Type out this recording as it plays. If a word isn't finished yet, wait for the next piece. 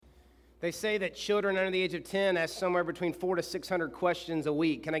They say that children under the age of 10 ask somewhere between 400 to 600 questions a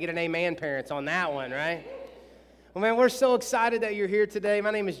week. Can I get an amen, parents, on that one, right? Well, man, we're so excited that you're here today.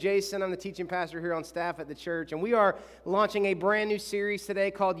 My name is Jason. I'm the teaching pastor here on staff at the church, and we are launching a brand new series today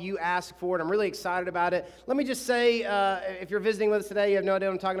called You Ask For It. I'm really excited about it. Let me just say, if you're visiting with us today, you have no idea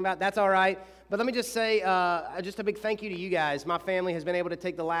what I'm talking about, that's all right. But let me just say, just a big thank you to you guys. My family has been able to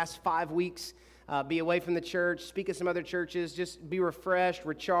take the last 5 weeks be away from the church, speak at some other churches, just be refreshed,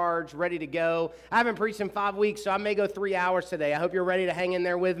 recharged, ready to go. I haven't preached in 5 weeks, so I may go 3 hours today. I hope you're ready to hang in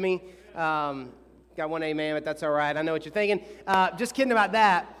there with me. Got one amen, but that's all right. I know what you're thinking. Just kidding about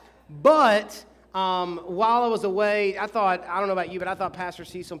that. But while I was away, I don't know about you, but I thought Pastor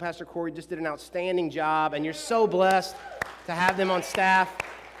Cecil and Pastor Corey just did an outstanding job, and you're so blessed to have them on staff.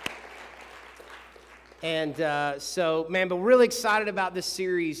 And so, man, but really excited about this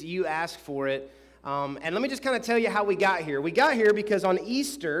series, You Ask For It. And let me just kind of tell you how we got here. We got here because on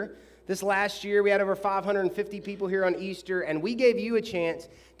Easter, this last year, we had over 550 people here on Easter, and we gave you a chance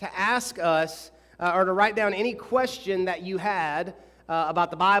to ask us or to write down any question that you had about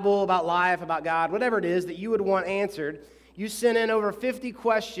the Bible, about life, about God, whatever it is that you would want answered. You sent in over 50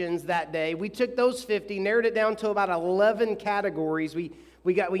 questions that day. We took those 50, narrowed it down to about 11 categories. We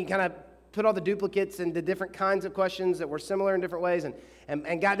kind of put all the duplicates into different kinds of questions that were similar in different ways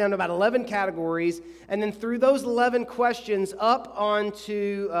and got down to about 11 categories. And then through those 11 questions up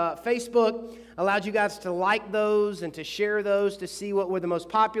onto Facebook, allowed you guys to like those and to share those to see what were the most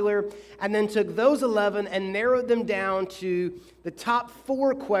popular. And then took those 11 and narrowed them down to the top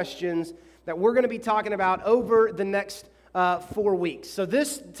 4 questions that we're going to be talking about over the next 4 weeks. So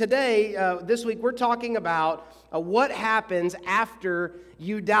this week, we're talking about what happens after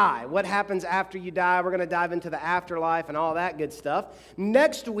you die. What happens after you die? We're going to dive into the afterlife and all that good stuff.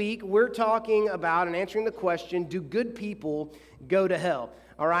 Next week, we're talking about and answering the question, do good people go to hell?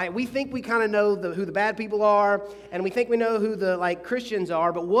 All right, we think we kind of know who the bad people are, and we think we know who the Christians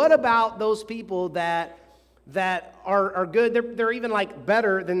are, but what about those people that are good? They're even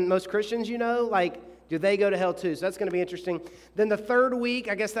better than most Christians, do they go to hell too? So that's going to be interesting. Then the third week,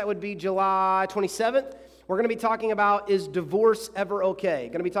 I guess that would be July 27th, we're going to be talking about, is divorce ever okay?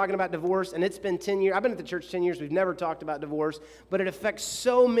 Going to be talking about divorce, and it's been 10 years. I've been at the church 10 years. We've never talked about divorce, but it affects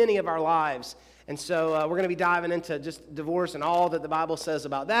so many of our lives. And so we're going to be diving into just divorce and all that the Bible says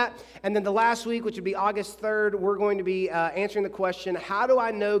about that. And then the last week, which would be August 3rd, we're going to be answering the question, how do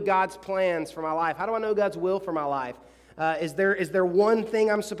I know God's plans for my life? How do I know God's will for my life? Is there one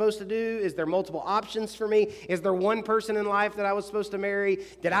thing I'm supposed to do? Is there multiple options for me? Is there one person in life that I was supposed to marry?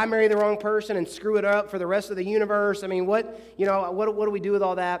 Did I marry the wrong person and screw it up for the rest of the universe? I mean, what do we do with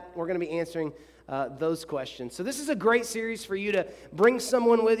all that? We're going to be answering those questions. So this is a great series for you to bring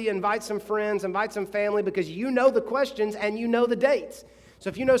someone with you, invite some friends, invite some family, because you know the questions and you know the dates. So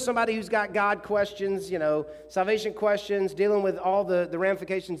if you know somebody who's got God questions, salvation questions, dealing with all the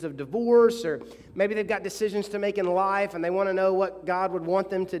ramifications of divorce, or maybe they've got decisions to make in life and they want to know what God would want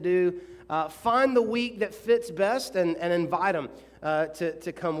them to do, find the week that fits best and invite them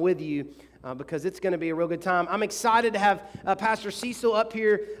to come with you. Because it's going to be a real good time. I'm excited to have Pastor Cecil up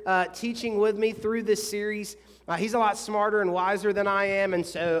here teaching with me through this series. He's a lot smarter and wiser than I am, and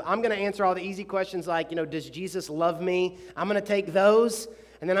so I'm going to answer all the easy questions like, does Jesus love me? I'm going to take those,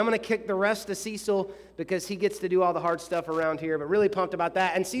 and then I'm going to kick the rest to Cecil because he gets to do all the hard stuff around here, but really pumped about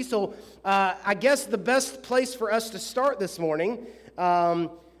that. And Cecil, I guess the best place for us to start this morning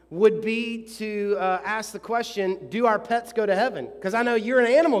would be to ask the question, do our pets go to heaven? Because I know you're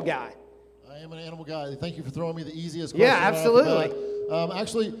an animal guy. I am an animal guy. Thank you for throwing me the easiest question. Yeah, absolutely.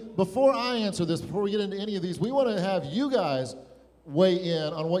 Actually, before I answer this, before we get into any of these, we want to have you guys weigh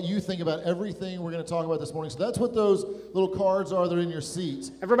in on what you think about everything we're going to talk about this morning. So that's what those little cards are that are in your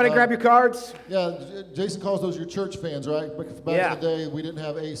seats. Everybody grab your cards. Yeah, Jason calls those your church fans, right? Back in the day, we didn't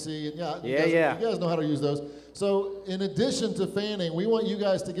have AC. And you guys know how to use those. So in addition to fanning, we want you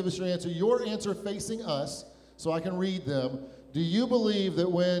guys to give us your answer facing us, so I can read them. Do you believe that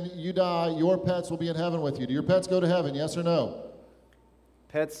when you die, your pets will be in heaven with you? Do your pets go to heaven, yes or no?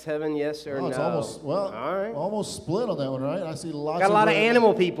 Pets heaven, yes or no? It's almost split on that one, right? I see lots. Got a lot of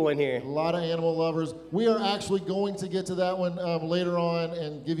animal people in here. A lot of animal lovers. We are actually going to get to that one later on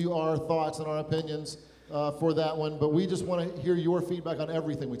and give you our thoughts and our opinions for that one, but we just want to hear your feedback on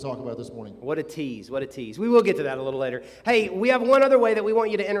everything we talk about this morning. What a tease, what a tease. We will get to that a little later. Hey, we have one other way that we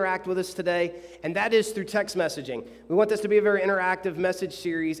want you to interact with us today, and that is through text messaging. We want this to be a very interactive message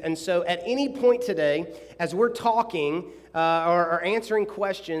series, and so at any point today, as we're talking or answering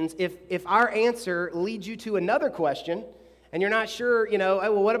questions, if our answer leads you to another question, and you're not sure,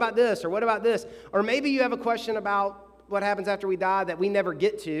 what about this, or what about this? Or maybe you have a question about what happens after we die that we never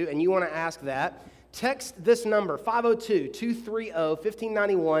get to, and you want to ask that, text this number,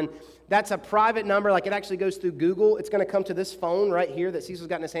 502-230-1591. That's a private number, like it actually goes through Google. It's going to come to this phone right here that Cecil's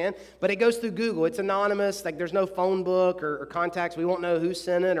got in his hand, but it goes through Google. It's anonymous, like there's no phone book or contacts. We won't know who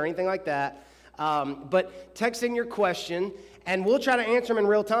sent it or anything like that. But text in your question, and we'll try to answer them in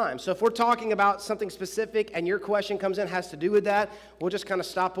real time. So if we're talking about something specific and your question comes in, has to do with that, we'll just kind of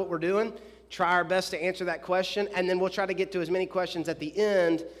stop what we're doing, try our best to answer that question, and then we'll try to get to as many questions at the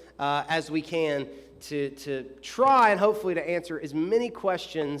end as we can to try and hopefully to answer as many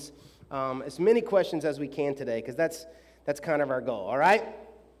questions as we can today, because that's kind of our goal, all right?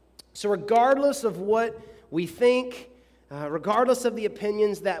 So regardless of what we think, regardless of the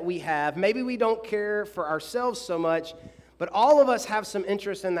opinions that we have, maybe we don't care for ourselves so much, but all of us have some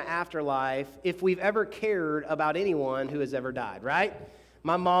interest in the afterlife if we've ever cared about anyone who has ever died, right?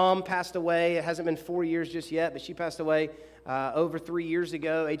 My mom passed away. It hasn't been 4 years just yet, but she passed away over 3 years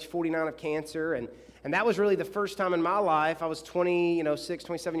ago, age 49 of cancer, and that was really the first time in my life. I was 26,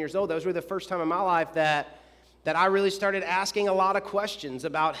 27 years old. That was really the first time in my life that I really started asking a lot of questions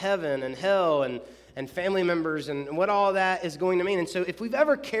about heaven and hell and family members and what all that is going to mean. And so if we've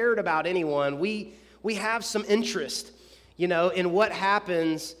ever cared about anyone, we have some interest, in what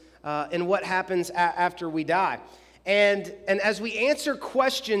happens after we die. And as we answer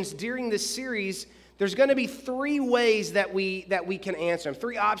questions during this series, there's going to be three ways that we can answer them,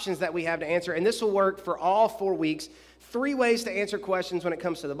 three options that we have to answer, and this will work for all 4 weeks. 3 ways to answer questions when it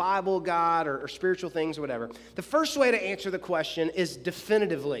comes to the Bible, God, or spiritual things or whatever. The first way to answer the question is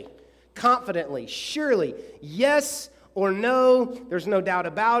definitively, confidently, surely, yes or no. There's no doubt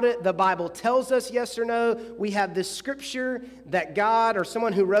about it. The Bible tells us yes or no. We have this scripture that God or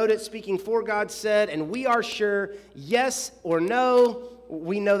someone who wrote it speaking for God said, and we are sure, yes or no,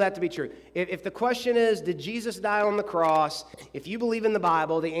 we know that to be true. If the question is, did Jesus die on the cross? If you believe in the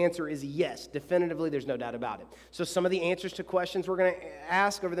Bible, the answer is yes. Definitively, there's no doubt about it. So some of the answers to questions we're going to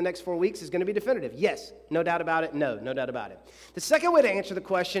ask over the next 4 weeks is going to be definitive. Yes, no doubt about it. No, no doubt about it. The second way to answer the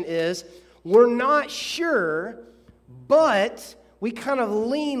question is, we're not sure, but we kind of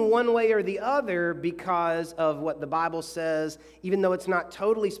lean one way or the other because of what the Bible says, even though it's not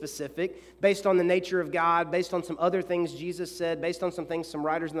totally specific, based on the nature of God, based on some other things Jesus said, based on some things some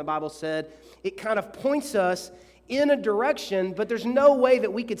writers in the Bible said. It kind of points us in a direction, but there's no way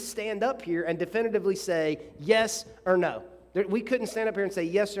that we could stand up here and definitively say yes or no. We couldn't stand up here and say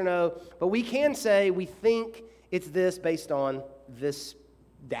yes or no, but we can say we think it's this based on this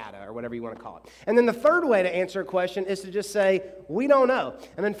data or whatever you want to call it. And then the third way to answer a question is to just say, we don't know.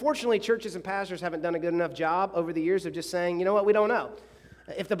 And unfortunately, churches and pastors haven't done a good enough job over the years of just saying, you know what, we don't know.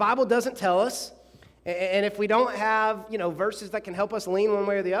 If the Bible doesn't tell us, and if we don't have, verses that can help us lean one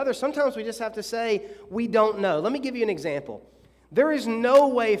way or the other, sometimes we just have to say, we don't know. Let me give you an example. There is no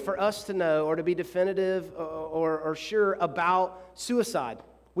way for us to know or to be definitive or sure about suicide.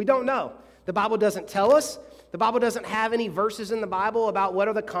 We don't know. The Bible doesn't tell us. The Bible doesn't have any verses in the Bible about what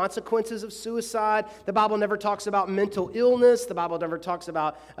are the consequences of suicide. The Bible never talks about mental illness. The Bible never talks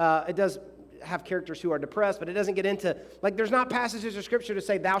about, it does have characters who are depressed, but it doesn't get into, there's not passages of Scripture to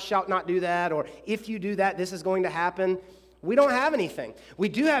say, thou shalt not do that, or if you do that, this is going to happen. We don't have anything. We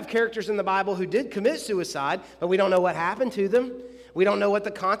do have characters in the Bible who did commit suicide, but we don't know what happened to them. We don't know what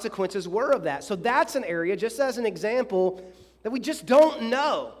the consequences were of that. So that's an area, just as an example, that we just don't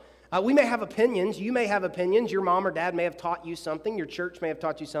know. We may have opinions. You may have opinions. Your mom or dad may have taught you something. Your church may have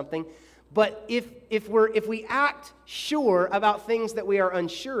taught you something. But if we act sure about things that we are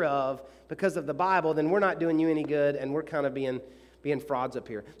unsure of because of the Bible, then we're not doing you any good, and we're kind of being frauds up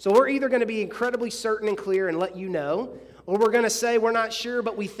here. So we're either going to be incredibly certain and clear and let you know, or we're going to say we're not sure,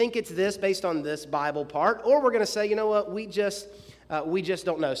 but we think it's this based on this Bible part, or we're going to say, you know what, we just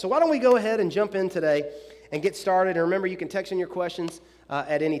don't know. So why don't we go ahead and jump in today and get started. And remember, you can text in your questions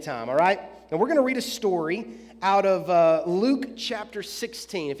at any time, all right? And we're going to read a story out of Luke chapter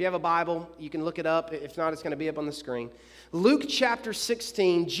 16. If you have a Bible, you can look it up. If not, it's going to be up on the screen. Luke chapter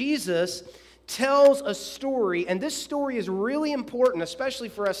 16, Jesus tells a story, and this story is really important, especially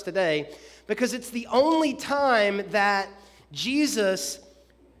for us today, because it's the only time that Jesus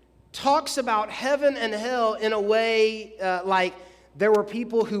talks about heaven and hell in a way like there were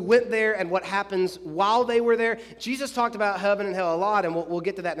people who went there and what happens while they were there. Jesus talked about heaven and hell a lot, and we'll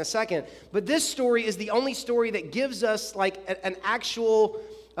get to that in a second. But this story is the only story that gives us an actual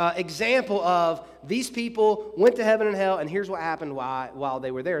example of these people went to heaven and hell, and here's what happened while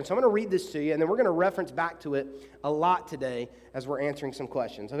they were there. And so I'm going to read this to you, and then we're going to reference back to it a lot today as we're answering some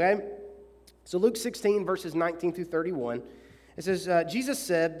questions, okay? So Luke 16, verses 19 through 31. It says, Jesus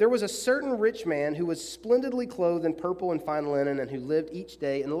said, "There was a certain rich man who was splendidly clothed in purple and fine linen and who lived each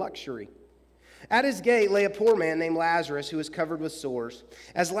day in luxury. At his gate lay a poor man named Lazarus who was covered with sores.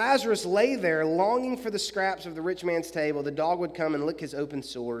 As Lazarus lay there longing for the scraps of the rich man's table, the dog would come and lick his open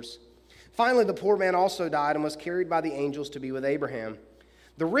sores. Finally, the poor man also died and was carried by the angels to be with Abraham.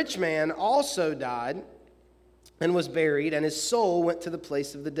 The rich man also died and was buried, and his soul went to the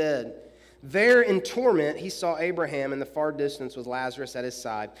place of the dead. There in torment he saw Abraham in the far distance with Lazarus at his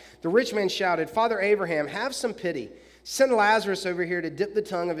side. The rich man shouted, 'Father Abraham, have some pity. Send Lazarus over here to dip the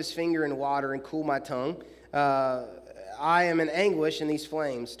tongue of his finger in water and cool my tongue. I am in anguish in these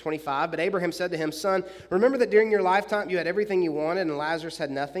flames.' 25, but Abraham said to him, 'Son, remember that during your lifetime you had everything you wanted, and Lazarus had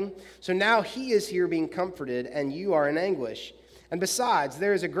nothing. So now he is here being comforted, and you are in anguish. And besides,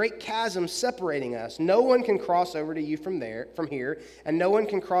 there is a great chasm separating us. No one can cross over to you from here, and no one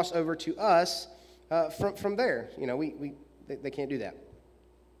can cross over to us from there.'" You know, they can't do that.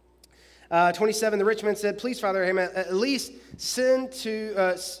 27, the rich man said, "Please, Father Abraham, at least send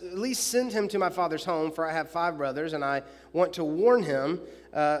him to my father's home, for I have 5 brothers, and I want to warn him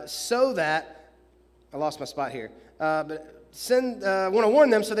so that," I lost my spot here, but I want to warn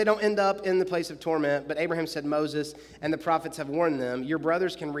them so they don't end up in the place of torment. But Abraham said, "Moses and the prophets have warned them. Your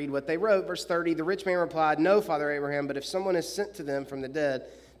brothers can read what they wrote." Verse 30, the rich man replied, "No, Father Abraham, but if someone is sent to them from the dead,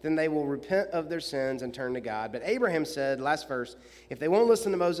 then they will repent of their sins and turn to God." But Abraham said, last verse, "If they won't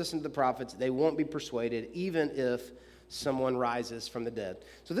listen to Moses and to the prophets, they won't be persuaded, even if someone rises from the dead."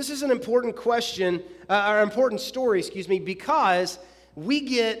 So this is an important question, or important story, because we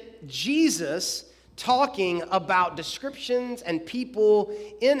get Jesus talking about descriptions and people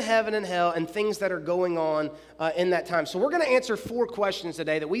in heaven and hell and things that are going on in that time. So we're going to answer 4 questions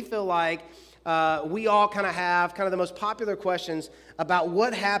today that we feel like we all kind of have, kind of the most popular questions about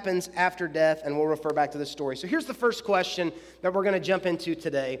what happens after death, and we'll refer back to the story. So here's the first question that we're going to jump into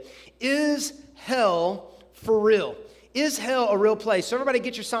today. Is hell for real? Is hell a real place? So everybody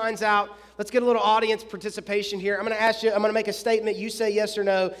get your signs out. Let's get a little audience participation here. I'm going to ask you, I'm going to make a statement. You say yes or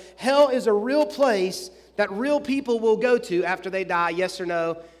no. Hell is a real place that real people will go to after they die. Yes or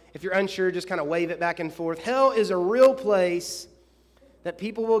no? If you're unsure, just kind of wave it back and forth. Hell is a real place that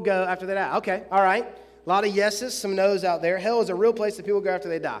people will go after they die. Okay, all right. A lot of yeses, some no's out there. Hell is a real place that people go after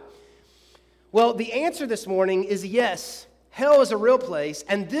they die. Well, the answer this morning is yes. Hell is a real place,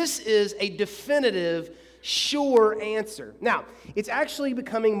 and this is a definitive, sure answer. Now, it's actually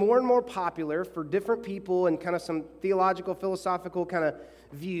becoming more and more popular for different people and kind of some theological, philosophical kind of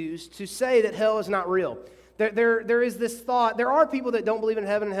views to say that hell is not real. There is this thought. There are people that don't believe in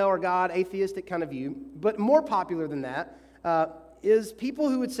heaven and hell or God, atheistic kind of view, but more popular than that is people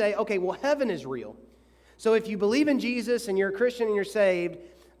who would say, okay, well, heaven is real. So if you believe in Jesus and you're a Christian and you're saved,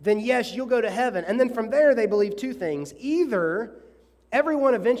 then yes, you'll go to heaven. And then from there, they believe 2 things. Either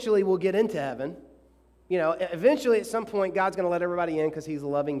everyone eventually will get into heaven. You know, eventually at some point, God's going to let everybody in because he's a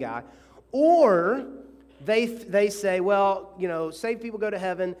loving guy. Or they say, well, you know, saved people go to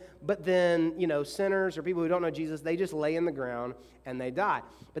heaven, but then, you know, sinners or people who don't know Jesus, they just lay in the ground and they die.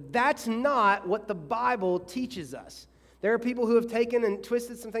 But that's not what the Bible teaches us. There are people who have taken and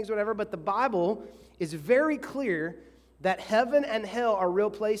twisted some things, whatever, but the Bible is very clear that heaven and hell are real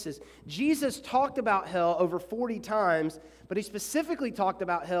places. Jesus talked about hell over 40 times, but he specifically talked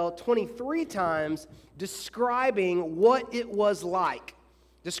about hell 23 times, describing what it was like.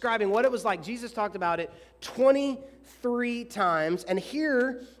 Jesus talked about it 23 times. And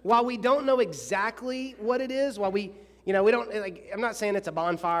here, while we don't know exactly what it is, we don't, like, I'm not saying it's a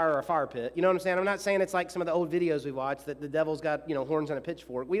bonfire or a fire pit. You know what I'm saying? I'm not saying it's like some of the old videos we watched that the devil's got, horns and a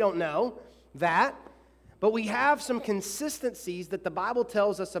pitchfork. We don't know that. But we have some consistencies that the Bible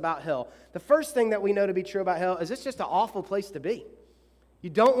tells us about hell. The first thing that we know to be true about hell is it's just an awful place to be. You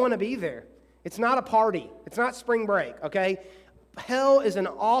don't want to be there. It's not a party. It's not spring break, okay? Hell is an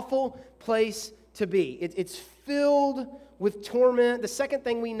awful place to be. It's filled with torment. The second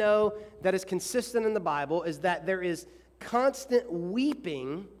thing we know that is consistent in the Bible is that there is constant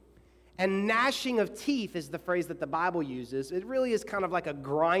weeping and gnashing of teeth is the phrase that the Bible uses. It really is kind of like a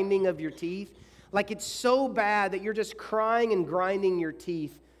grinding of your teeth. Like it's so bad that you're just crying and grinding your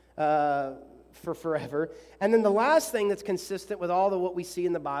teeth for forever. And then the last thing that's consistent with all what we see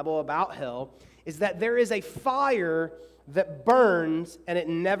in the Bible about hell is that there is a fire that burns and it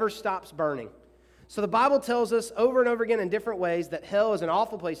never stops burning. So the Bible tells us over and over again in different ways that hell is an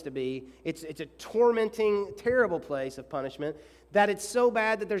awful place to be. It's a tormenting, terrible place of punishment, that it's so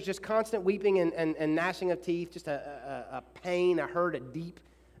bad that there's just constant weeping and gnashing of teeth, just a pain, a hurt, a deep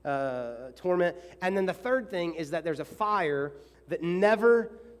torment. And then the third thing is that there's a fire that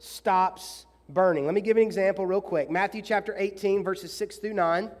never stops burning. Let me give you an example real quick. Matthew chapter 18, verses 6 through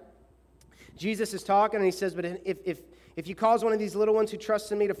 9. Jesus is talking, and he says, but if you cause one of these little ones who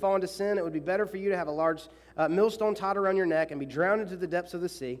trust in me to fall into sin, it would be better for you to have a large millstone tied around your neck and be drowned into the depths of the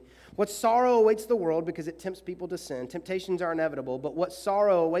sea. What sorrow awaits the world because it tempts people to sin. Temptations are inevitable, but what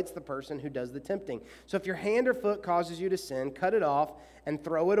sorrow awaits the person who does the tempting. So if your hand or foot causes you to sin, cut it off and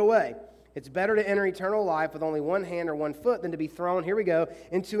throw it away. It's better to enter eternal life with only one hand or one foot than to be thrown, here we go,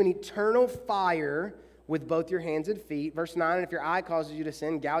 into an eternal fire with both your hands and feet. Verse 9, and if your eye causes you to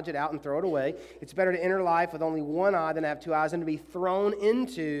sin, gouge it out and throw it away. It's better to enter life with only one eye than to have two eyes and to be thrown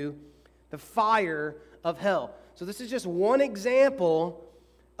into the fire of hell. So this is just one example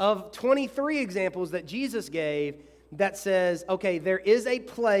of 23 examples that Jesus gave that says, okay, there is a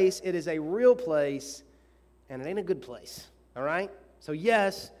place, it is a real place, and it ain't a good place, all right? So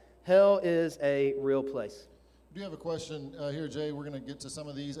yes, hell is a real place. I do have a question here, Jay. We're going to get to some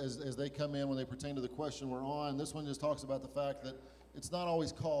of these as they come in when they pertain to the question we're on. This one just talks about the fact that it's not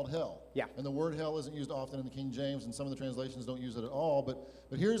always called hell. Yeah. And the word hell isn't used often in the King James, and some of the translations don't use it at all. But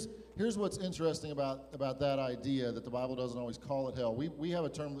here's what's interesting about that idea that the Bible doesn't always call it hell. We have a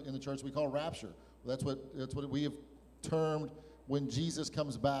term in the church we call rapture. That's what we have termed when Jesus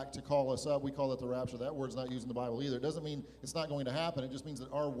comes back to call us up. We call it the rapture. That word's not used in the Bible either. It doesn't mean it's not going to happen. It just means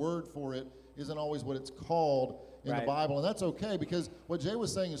that our word for it isn't always what it's called in the Bible. And that's okay, because what Jay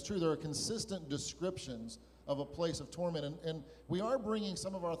was saying is true. There are consistent descriptions of a place of torment. And we are bringing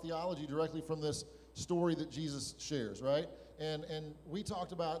some of our theology directly from this story that Jesus shares, right? And we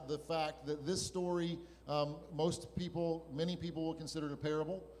talked about the fact that this story, many people will consider it a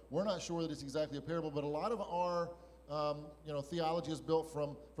parable. We're not sure that it's exactly a parable, but a lot of our theology is built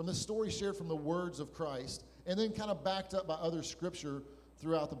from this story shared from the words of Christ, and then kind of backed up by other scripture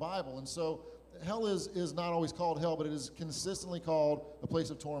throughout the Bible. And so hell is not always called hell, but it is consistently called a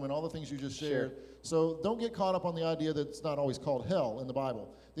place of torment, all the things you just shared. Sure. So don't get caught up on the idea that it's not always called hell in the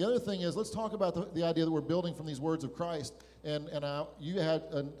Bible. The other thing is, let's talk about the idea that we're building from these words of Christ. And you had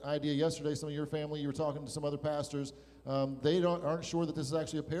an idea yesterday, some of your family, you were talking to some other pastors. They aren't sure that this is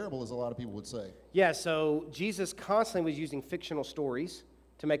actually a parable, as a lot of people would say. Yeah, so Jesus constantly was using fictional stories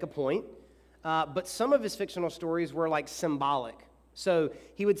to make a point. But some of his fictional stories were like symbolic. So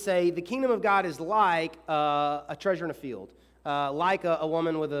he would say, the kingdom of God is like a treasure in a field, like a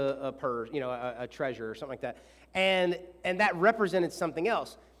woman with a purse, a treasure or something like that. And that represented something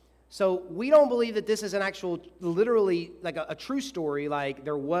else. So we don't believe that this is an actual, literally, like a true story, like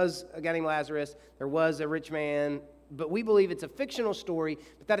there was a guy named Lazarus, there was a rich man, but we believe it's a fictional story,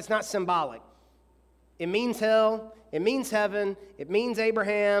 but that it's not symbolic. It means hell, it means heaven, it means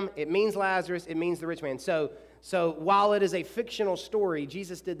Abraham, it means Lazarus, it means the rich man. So while it is a fictional story,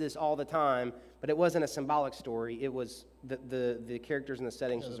 Jesus did this all the time, but it wasn't a symbolic story. It was the characters and the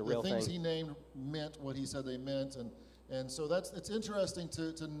settings was a real thing. The things he named meant what he said they meant, and so it's interesting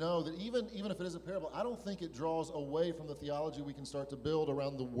to know that even if it is a parable, I don't think it draws away from the theology we can start to build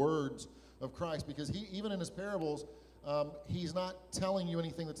around the words of Christ, because even in his parables, he's not telling you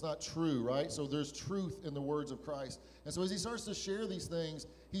anything that's not true, right? So there's truth in the words of Christ. And so as he starts to share these things,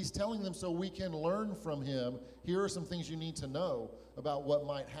 he's telling them so we can learn from him. Here are some things you need to know about what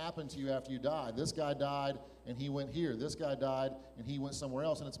might happen to you after you die. This guy died and he went here. This guy died and he went somewhere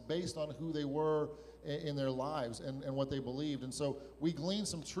else. And it's based on who they were in their lives and what they believed. And so we glean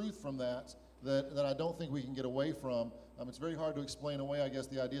some truth from that I don't think we can get away from. It's very hard to explain away, I guess,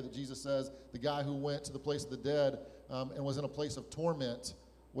 the idea that Jesus says the guy who went to the place of the dead and was in a place of torment.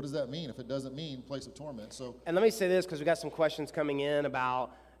 What does that mean if it doesn't mean place of torment? And let me say this, because we got some questions coming in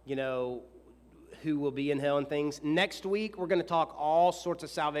about, who will be in hell and things. Next week, we're going to talk all sorts of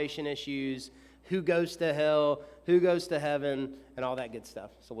salvation issues, who goes to hell, who goes to heaven, and all that good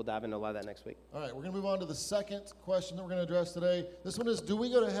stuff. So we'll dive into a lot of that next week. All right, we're going to move on to the second question that we're going to address today. This one is, do we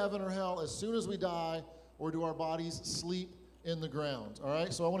go to heaven or hell as soon as we die, or do our bodies sleep in the ground? All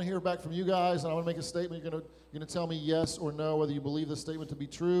right, so I want to hear back from you guys, and I want to make a statement. You're going to tell me yes or no, whether you believe this statement to be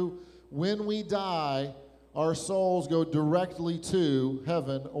true. When we die, our souls go directly to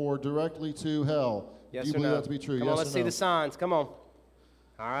heaven or directly to hell. Yes do you or believe no? that to be true? Come yes on, let's see the signs. Come on.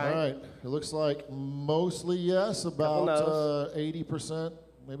 All right. It looks like mostly yes, about 80%,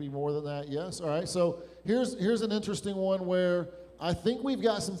 maybe more than that, yes. All right, so here's an interesting one where I think we've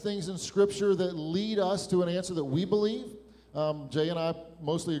got some things in Scripture that lead us to an answer that we believe. Jay and I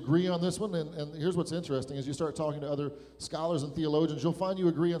mostly agree on this one, and here's what's interesting. As you start talking to other scholars and theologians, you'll find you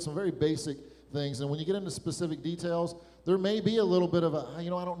agree on some very basic things, and when you get into specific details, there may be a little bit of I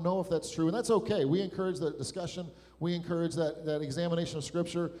don't know if that's true, and that's okay. We encourage that discussion. We encourage that examination of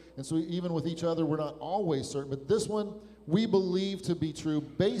Scripture, and so even with each other, we're not always certain, but this one, we believe to be true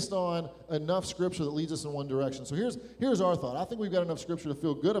based on enough scripture that leads us in one direction. So here's our thought. I think we've got enough scripture to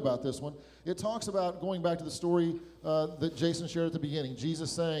feel good about this one. It talks about, going back to the story that Jason shared at the beginning, Jesus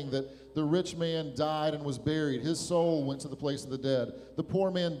saying that the rich man died and was buried. His soul went to the place of the dead. The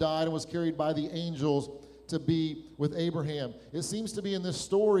poor man died and was carried by the angels to be with Abraham. It seems to be in this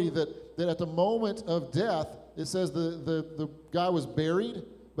story that at the moment of death, it says the guy was buried,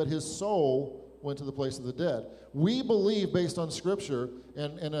 but his soul went to the place of the dead. We believe, based on Scripture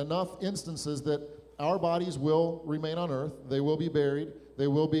and enough instances, that our bodies will remain on earth. They will be buried. They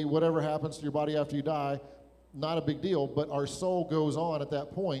will be, whatever happens to your body after you die, not a big deal, but our soul goes on at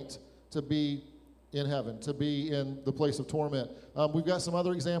that point to be in heaven, to be in the place of torment. We've got some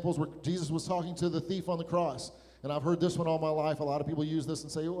other examples where Jesus was talking to the thief on the cross. And I've heard this one all my life. A lot of people use this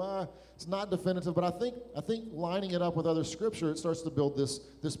and say, well, it's not definitive. But I think lining it up with other scripture, it starts to build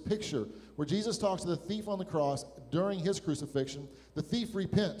this picture where Jesus talks to the thief on the cross during his crucifixion. The thief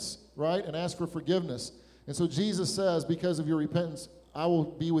repents, right, and asks for forgiveness. And so Jesus says, because of your repentance, I will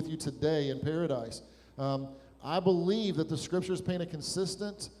be with you today in paradise. I believe that the scriptures paint a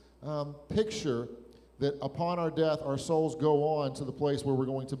consistent picture that upon our death, our souls go on to the place where we're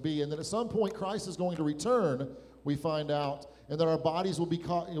going to be. And that at some point, Christ is going to return, we find out, and that our bodies will be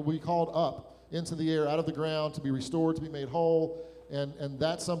called up into the air, out of the ground, to be restored, to be made whole. And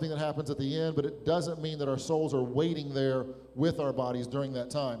that's something that happens at the end, but it doesn't mean that our souls are waiting there with our bodies during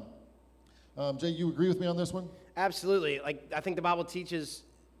that time. Jay, you agree with me on this one? Absolutely. I think the Bible teaches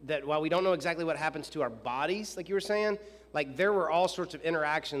that while we don't know exactly what happens to our bodies, like you were saying, there were all sorts of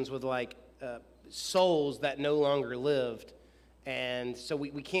interactions with souls that no longer lived. And so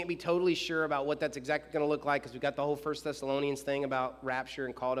we can't be totally sure about what that's exactly going to look like, because we've got the whole 1 Thessalonians thing about rapture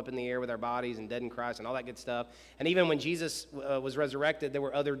and called up in the air with our bodies and dead in Christ and all that good stuff. And even when Jesus was resurrected, there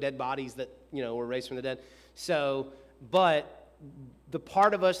were other dead bodies that, were raised from the dead. So, but the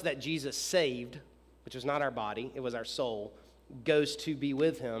part of us that Jesus saved, which was not our body, it was our soul, goes to be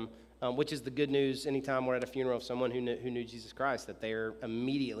with him, which is the good news anytime we're at a funeral of someone who knew Jesus Christ, that they're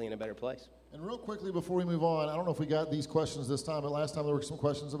immediately in a better place. And real quickly before we move on, I don't know if we got these questions this time, but last time there were some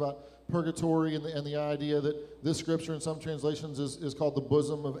questions about purgatory and the idea that this scripture in some translations is called the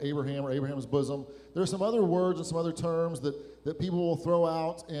bosom of Abraham, or Abraham's bosom. There are some other words and some other terms that people will throw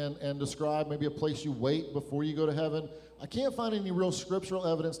out and describe maybe a place you wait before you go to heaven. I can't find any real scriptural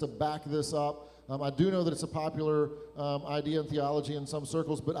evidence to back this up. I do know that it's a popular idea in theology in some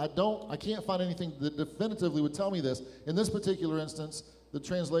circles, but I can't find anything that definitively would tell me this. In this particular instance, the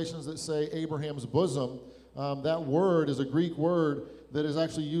translations that say Abraham's bosom, that word is a Greek word that is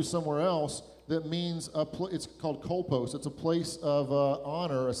actually used somewhere else that means it's called kolpos. It's a place of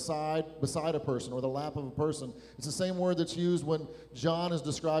honor, beside a person, or the lap of a person. It's the same word that's used when John is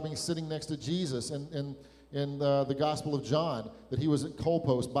describing sitting next to Jesus in the Gospel of John, that he was at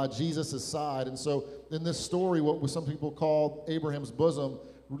kolpos, by Jesus' side. And so in this story, what some people call Abraham's bosom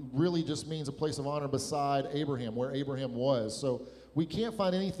really just means a place of honor beside Abraham, where Abraham was. So we can't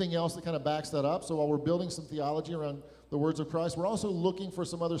find anything else that kind of backs that up. So while we're building some theology around the words of Christ, we're also looking for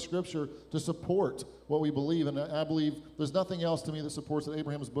some other scripture to support what we believe. And I believe there's nothing else to me that supports that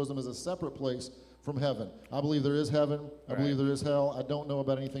Abraham's bosom is a separate place from heaven. I believe there is heaven. I believe there is hell. I don't know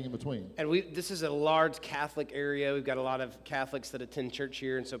about anything in between. And this is a large Catholic area. We've got a lot of Catholics that attend church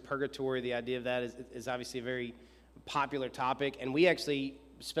here. And so purgatory, the idea of that is obviously a very popular topic. And we actually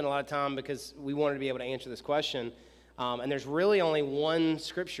spent a lot of time because we wanted to be able to answer this question. And there's really only one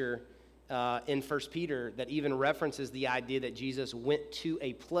scripture in 1 Peter that even references the idea that Jesus went to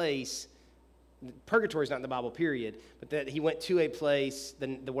a place. Purgatory is not in the Bible, period, but that he went to a place,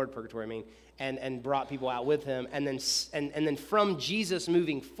 the word purgatory, and brought people out with him. And then from Jesus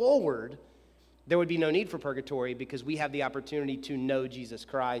moving forward, there would be no need for purgatory because we have the opportunity to know Jesus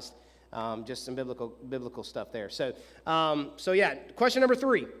Christ. Just some biblical stuff there. So yeah, question number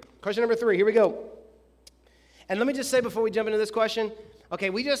three. Here we go. And let me just say before we jump into this question, okay,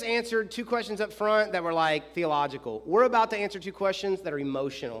 we just answered two questions up front that were theological. We're about to answer two questions that are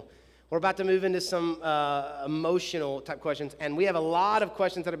emotional. We're about to move into some emotional type questions, and we have a lot of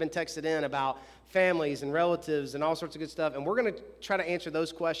questions that have been texted in about families and relatives and all sorts of good stuff, and we're going to try to answer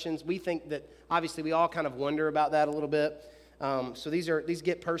those questions. We think that obviously we all kind of wonder about that a little bit, so these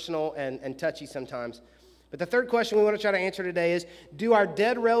get personal and touchy sometimes. But the third question we want to try to answer today is, do our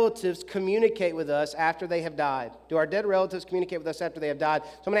dead relatives communicate with us after they have died? Do our dead relatives communicate with us after they have died? So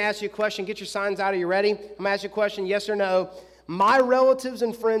I'm going to ask you a question. Get your signs out. Are you ready? I'm going to ask you a question, yes or no. My relatives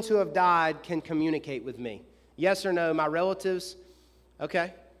and friends who have died can communicate with me. Yes or no, my relatives?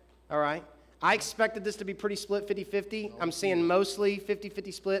 Okay, all right. I expected this to be pretty split 50-50. I'm seeing mostly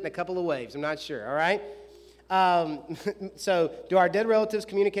 50-50 split and a couple of waves. I'm not sure, all right? So do our dead relatives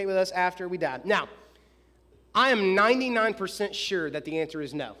communicate with us after we die? Now, I am 99% sure that the answer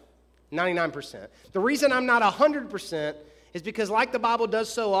is no. 99%. The reason I'm not 100% is because, like the Bible does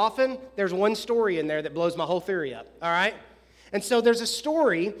so often, there's one story in there that blows my whole theory up, all right? And so there's a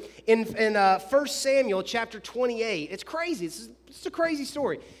story in 1 Samuel chapter 28. It's crazy. It's a crazy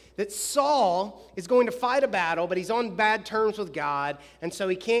story. That Saul is going to fight a battle, but he's on bad terms with God, and so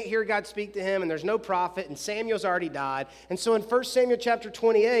he can't hear God speak to him, and there's no prophet, and Samuel's already died. And so in 1 Samuel chapter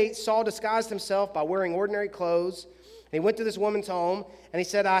 28, Saul disguised himself by wearing ordinary clothes. And he went to this woman's home, and he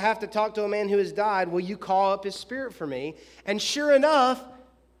said, I have to talk to a man who has died. Will you call up his spirit for me? And sure enough,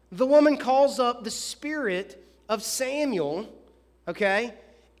 the woman calls up the spirit of Samuel, okay?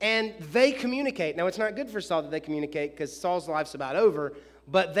 And they communicate. Now, it's not good for Saul that they communicate because Saul's life's about over,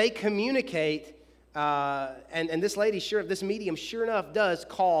 but they communicate, and this lady, this medium, sure enough, does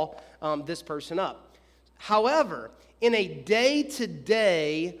call this person up. However, in a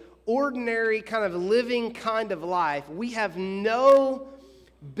day-to-day, ordinary kind of living kind of life, we have no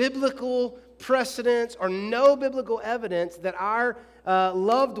biblical precedence or no biblical evidence that our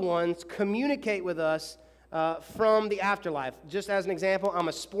loved ones communicate with us from the afterlife. Just as an example, I'm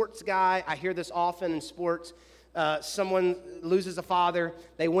a sports guy. I hear this often in sports. Someone loses a father,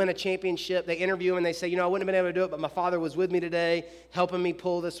 they win a championship, they interview him and they say, I wouldn't have been able to do it, but my father was with me today, helping me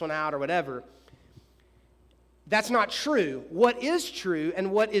pull this one out or whatever. That's not true. What is true,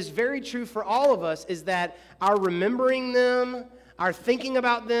 and what is very true for all of us, is that our remembering them, our thinking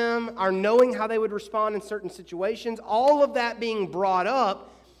about them, our knowing how they would respond in certain situations, all of that being brought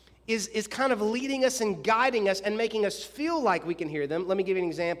up is kind of leading us and guiding us and making us feel like we can hear them. Let me give you an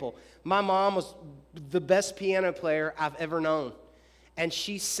example. My mom was the best piano player I've ever known. And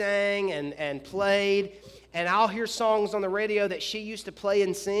she sang and played, and I'll hear songs on the radio that she used to play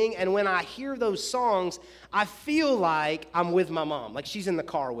and sing, and when I hear those songs, I feel like I'm with my mom, like she's in the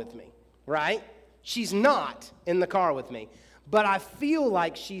car with me, right? She's not in the car with me, but I feel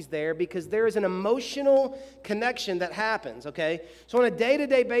like she's there because there is an emotional connection that happens, okay? So on a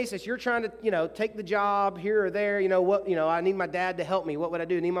day-to-day basis, you're trying to, take the job here or there, I need my dad to help me. What would I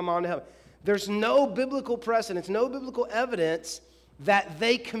do? I need my mom to help me. There's no biblical precedence, no biblical evidence that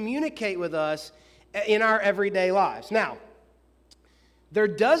they communicate with us in our everyday lives. Now, there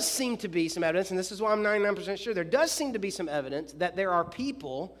does seem to be some evidence, and this is why I'm 99% sure, there does seem to be some evidence that there are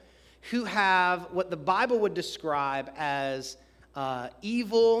people who have what the Bible would describe as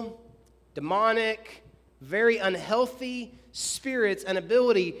evil, demonic, very unhealthy spirits and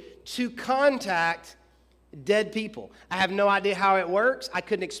ability to contact dead people. I have no idea how it works. I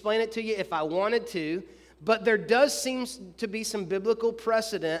couldn't explain it to you if I wanted to, but there does seem to be some biblical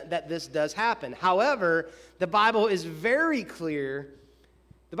precedent that this does happen. However, the Bible is very clear.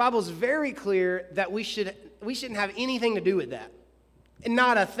 The Bible is very clear that we shouldn't have anything to do with that.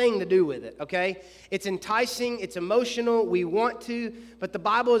 Not a thing to do with it, okay? It's enticing, it's emotional, we want to, but the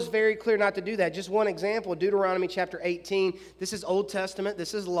Bible is very clear not to do that. Just one example, Deuteronomy chapter 18. This is Old Testament,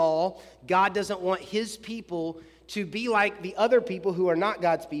 this is law. God doesn't want his people to be like the other people who are not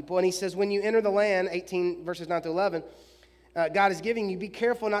God's people. And he says, when you enter the land, 18 verses 9 to 11, God is giving you, be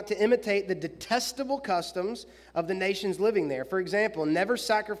careful not to imitate the detestable customs of the nations living there. For example, never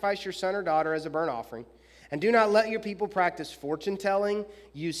sacrifice your son or daughter as a burnt offering. And do not let your people practice fortune-telling,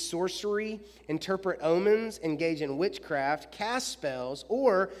 use sorcery, interpret omens, engage in witchcraft, cast spells,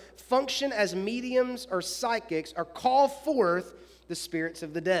 or function as mediums or psychics, or call forth the spirits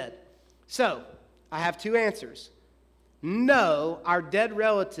of the dead. So, I have two answers. No, our dead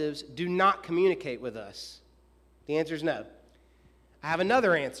relatives do not communicate with us. The answer is no. I have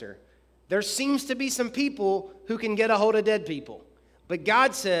another answer. There seems to be some people who can get a hold of dead people. But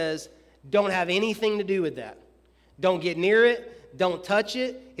God says, don't have anything to do with that. Don't get near it. Don't touch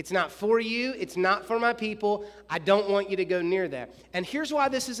it. It's not for you. It's not for my people. I don't want you to go near that. And here's why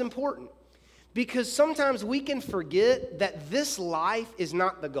this is important. Because sometimes we can forget that this life is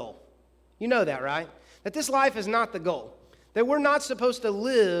not the goal. You know that, right? That this life is not the goal. That we're not supposed to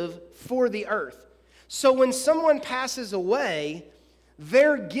live for the earth. So when someone passes away,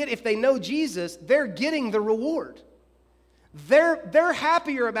 if they know Jesus, they're getting the reward. They're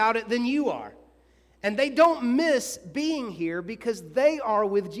happier about it than you are. And they don't miss being here because they are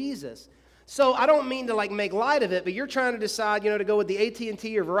with Jesus. So I don't mean to make light of it, but you're trying to decide, to go with the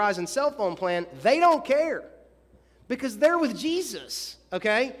AT&T or Verizon cell phone plan. They don't care because they're with Jesus,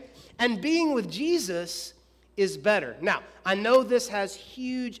 okay? And being with Jesus is better. Now, I know this has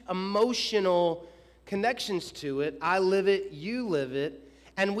huge emotional connections to it. I live it, you live it,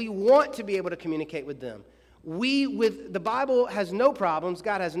 and we want to be able to communicate with them. The Bible has no problems.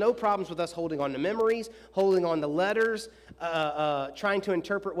 God has no problems with us holding on to memories, holding on to letters, trying to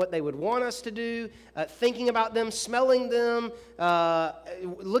interpret what they would want us to do, thinking about them, smelling them,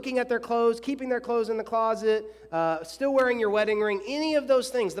 looking at their clothes, keeping their clothes in the closet, still wearing your wedding ring, any of those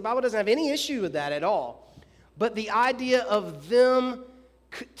things. The Bible doesn't have any issue with that at all. But the idea of them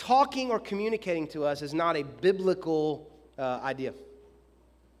talking or communicating to us is not a biblical idea.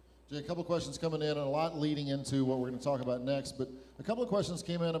 A couple of questions coming in, and a lot leading into what we're going to talk about next. But a couple of questions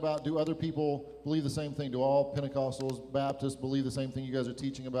came in about, do other people believe the same thing? Do all Pentecostals, Baptists believe the same thing you guys are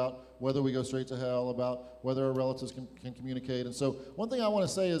teaching about whether we go straight to hell, about whether our relatives can communicate? And so one thing I want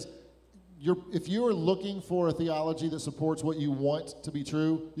to say is, if you are looking for a theology that supports what you want to be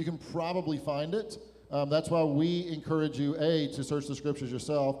true, you can probably find it. That's why we encourage you, A, to search the scriptures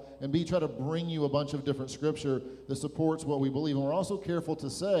yourself, and B, try to bring you a bunch of different scripture that supports what we believe. And we're also careful to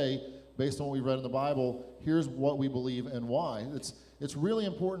say, based on what we've read in the Bible, here's what we believe and why. It's really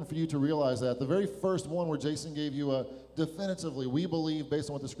important for you to realize that. The very first one where Jason gave you a definitively, we believe, based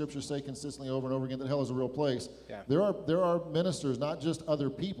on what the scriptures say consistently over and over again, that hell is a real place. Yeah. There are ministers, not just other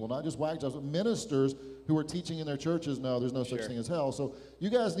people, not just whack jobs, but ministers who are teaching in their churches, no, there's no such thing as hell. So you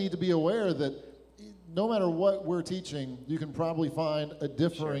guys need to be aware that no matter what we're teaching, you can probably find a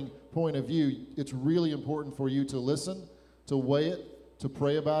differing point of view. It's really important for you to listen, to weigh it, to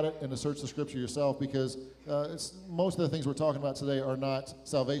pray about it, and to search the scripture yourself, because most of the things we're talking about today are not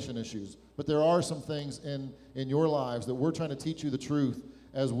salvation issues. But there are some things in your lives that we're trying to teach you the truth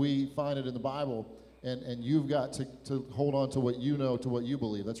as we find it in the Bible, and you've got to hold on to what you know, to what you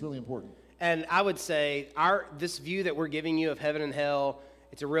believe. That's really important. And I would say this view that we're giving you of heaven and hell,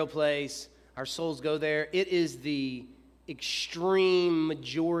 it's a real place. Our souls go there. It is the extreme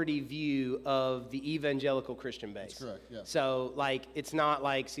majority view of the evangelical Christian base. That's correct, yeah. So, it's not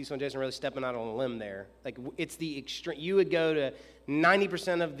like Cecil and Jason really stepping out on a limb there. It's the extreme. You would go to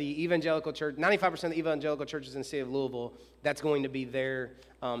 90% of the evangelical church, 95% of the evangelical churches in the city of Louisville, that's going to be their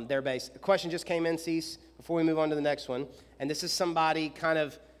base. A question just came in, Cease, before we move on to the next one. And this is somebody kind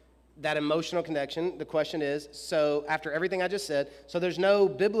of that emotional connection. The question is, so after everything I just said, so there's no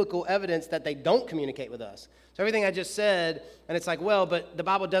biblical evidence that they don't communicate with us. So everything I just said, and it's like, well, but the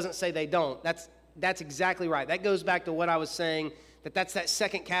Bible doesn't say they don't. That's exactly right. That goes back to what I was saying, that's that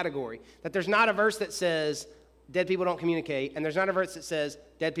second category, that there's not a verse that says dead people don't communicate, and there's not a verse that says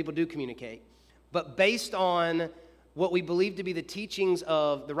dead people do communicate. But based on what we believe to be the teachings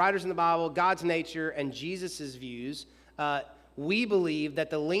of the writers in the Bible, God's nature, and Jesus' views, we believe that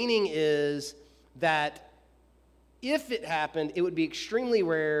the leaning is that if it happened, it would be extremely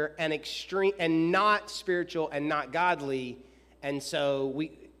rare and not spiritual and not godly. And so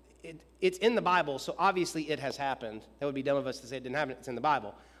it's in the Bible, so obviously it has happened. That would be dumb of us to say it didn't happen. It's in the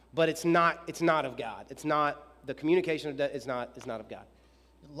Bible, but it's not of God. It's not the communication of death. It's not of God.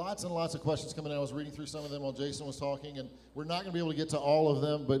 Lots and lots of questions coming in. I was reading through some of them while Jason was talking, and we're not going to be able to get to all of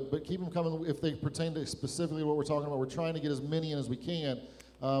them, but keep them coming if they pertain to specifically what we're talking about. We're trying to get as many in as we can.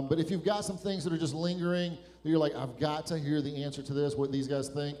 But if you've got some things that are just lingering, that you're like, I've got to hear the answer to this, what these guys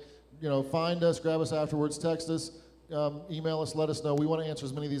think, find us, grab us afterwards, text us, email us, let us know. We want to answer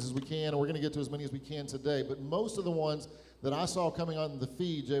as many of these as we can, and we're going to get to as many as we can today. But most of the ones that I saw coming on the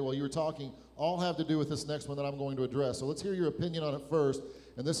feed, Jay, while you were talking, all have to do with this next one that I'm going to address. So let's hear your opinion on it first.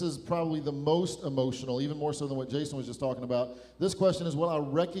 And this is probably the most emotional, even more so than what Jason was just talking about. This question is, will I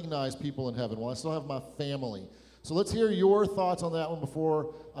recognize people in heaven? Will I still have my family? So let's hear your thoughts on that one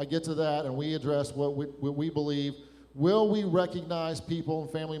before I get to that and we address what we believe. Will we recognize people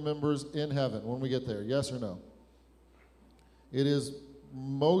and family members in heaven when we get there? Yes or no? It is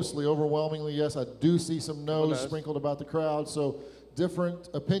mostly, overwhelmingly, yes. I do see some no's sprinkled about the crowd. So different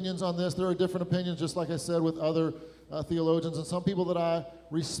opinions on this. There are different opinions, just like I said, with other theologians, and some people that I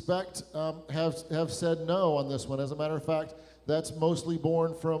respect have said no on this one. As a matter of fact, that's mostly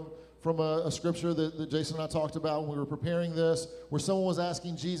born from a scripture that Jason and I talked about when we were preparing this, where someone was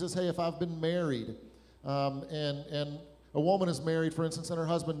asking Jesus, hey, if I've been married, and a woman is married, for instance, and her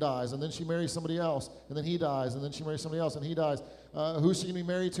husband dies, and then she marries somebody else, and then he dies, and then she marries somebody else, and he dies, who's she going to be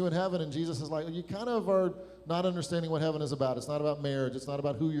married to in heaven? And Jesus is like, you kind of are not understanding what heaven is about. It's not about marriage. It's not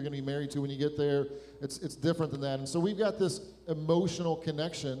about who you're going to be married to when you get there. It's different than that. And so we've got this emotional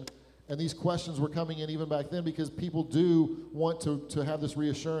connection, and these questions were coming in even back then because people do want to have this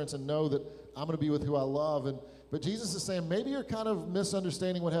reassurance and know that I'm going to be with who I love. But Jesus is saying, maybe you're kind of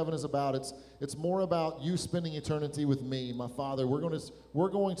misunderstanding what heaven is about. It's more about you spending eternity with me, my Father. We're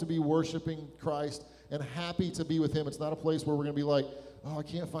going to be worshiping Christ and happy to be with him. It's not a place where we're going to be like, oh, I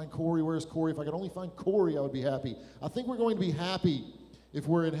can't find Corey. Where's Corey? If I could only find Corey, I would be happy. I think we're going to be happy if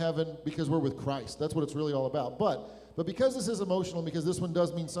we're in heaven because we're with Christ. That's what it's really all about. But because this is emotional, because this one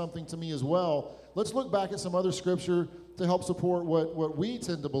does mean something to me as well, let's look back at some other scripture to help support what we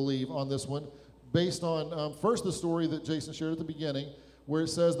tend to believe on this one, based on, first, the story that Jason shared at the beginning, where it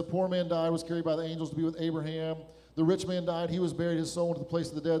says the poor man died, was carried by the angels to be with Abraham. The rich man died, he was buried, his soul into the place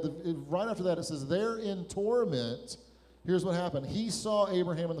of the dead. Right after that, it says, there in torment, here's what happened. He saw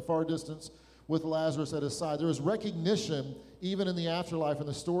Abraham in the far distance with Lazarus at his side. There was recognition, even in the afterlife, in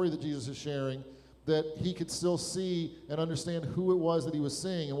the story that Jesus is sharing, that he could still see and understand who it was that he was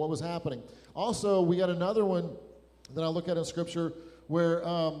seeing and what was happening. Also, we got another one that I look at in Scripture where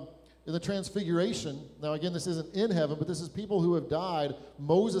in the Transfiguration, now again, this isn't in heaven, but this is people who have died.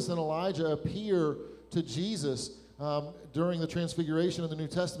 Moses and Elijah appear to Jesus during the Transfiguration in the New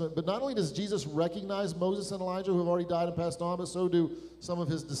Testament. But not only does Jesus recognize Moses and Elijah who have already died and passed on, but so do some of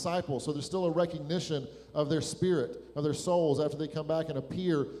his disciples. So there's still a recognition of their spirit, of their souls, after they come back and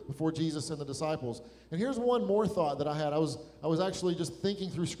appear before Jesus and the disciples. And here's one more thought that I had. I was actually just thinking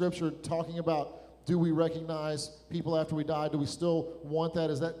through Scripture, talking about, do we recognize people after we die? Do we still want that?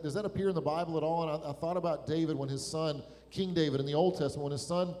 Does that appear in the Bible at all? And I thought about David when his son, King David in the Old Testament, when his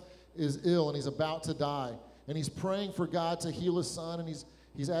son is ill and he's about to die. And he's praying for God to heal his son, and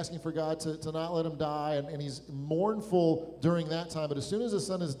he's asking for God to not let him die, and he's mournful during that time. But as soon as his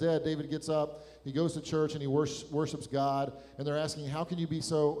son is dead, David gets up, he goes to church, and he worships God. And they're asking, how can you be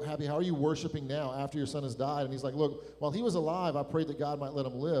so happy? How are you worshiping now after your son has died? And he's like, look, while he was alive, I prayed that God might let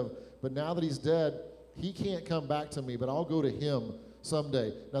him live. But now that he's dead, he can't come back to me, but I'll go to him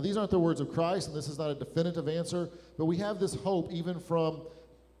someday. Now, these aren't the words of Christ, and this is not a definitive answer, but we have this hope even from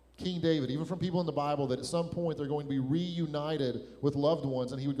King David, even from people in the Bible, that at some point they're going to be reunited with loved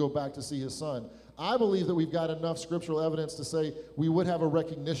ones and he would go back to see his son. I believe that we've got enough scriptural evidence to say we would have a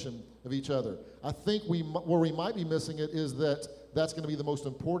recognition of each other. I think where we might be missing it is that that's going to be the most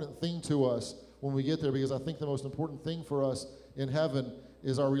important thing to us when we get there, because I think the most important thing for us in heaven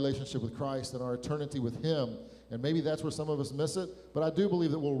is our relationship with Christ and our eternity with him. And maybe that's where some of us miss it, but I do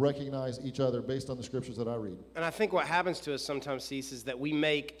believe that we'll recognize each other based on the scriptures that I read. And I think what happens to us sometimes, Cease, is that we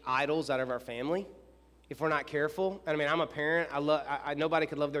make idols out of our family if we're not careful. I mean, I'm a parent. Nobody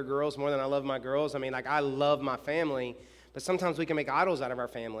could love their girls more than I love my girls. I mean, I love my family, but sometimes we can make idols out of our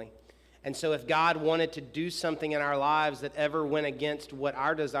family. And so if God wanted to do something in our lives that ever went against what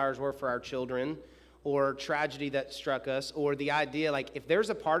our desires were for our children, or tragedy that struck us, or the idea, like, if there's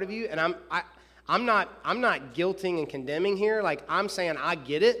a part of you, and I'm not guilting and condemning here. Like, I'm saying I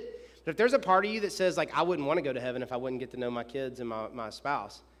get it. But if there's a part of you that says, like, I wouldn't want to go to heaven if I wouldn't get to know my kids and my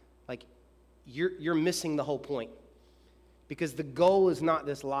spouse, like, you're missing the whole point. Because the goal is not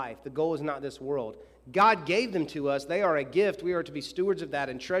this life. The goal is not this world. God gave them to us. They are a gift. We are to be stewards of that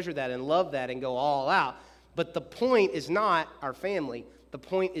and treasure that and love that and go all out. But the point is not our family. The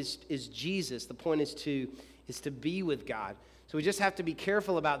point is Jesus. The point is to be with God. So we just have to be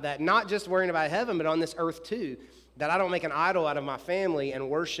careful about that, not just worrying about heaven, but on this earth too, that I don't make an idol out of my family and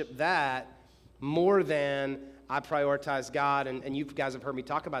worship that more than I prioritize God. And you guys have heard me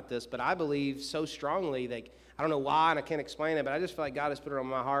talk about this, but I believe so strongly that, I don't know why and I can't explain it, but I just feel like God has put it on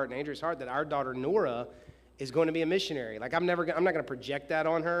my heart and Andrew's heart that our daughter Nora is going to be a missionary. Like, I'm not going to project that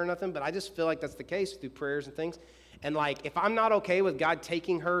on her or nothing, but I just feel like that's the case through prayers and things. And like, if I'm not okay with God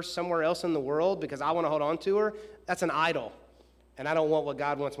taking her somewhere else in the world because I want to hold on to her, that's an idol. And I don't want what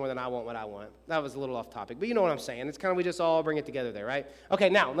God wants more than I want what I want. That was a little off topic, but you know what I'm saying. It's kind of, we just all bring it together there, right? Okay,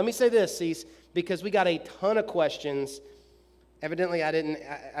 now, let me say this, Cease, because we got a ton of questions. Evidently,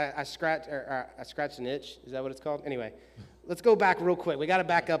 I scratched an itch. Is that what it's called? Anyway, let's go back real quick. We got to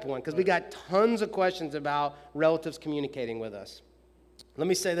back up one, because we got tons of questions about relatives communicating with us. Let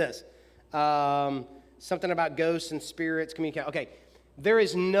me say this. Something about ghosts and spirits communicating. Okay, there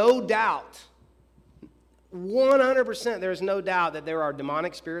is no doubt, 100%, there is no doubt that there are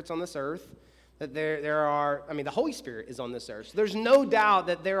demonic spirits on this earth, that there are, the Holy Spirit is on this earth. So there's no doubt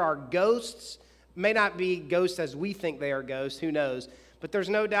that there are ghosts, may not be ghosts as we think they are ghosts, who knows, but there's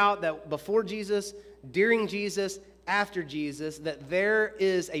no doubt that before Jesus, during Jesus, after Jesus, that there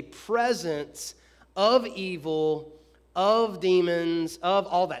is a presence of evil, of demons, of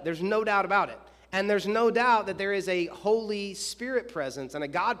all that. There's no doubt about it. And there's no doubt that there is a Holy Spirit presence and a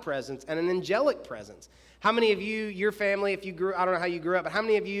God presence and an angelic presence. How many of you, your family, I don't know how you grew up, but how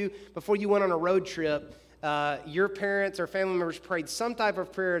many of you, before you went on a road trip, your parents or family members prayed some type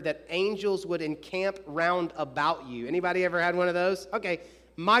of prayer that angels would encamp round about you? Anybody ever had one of those? Okay,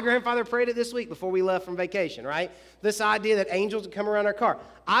 my grandfather prayed it this week before we left from vacation, right? This idea that angels would come around our car.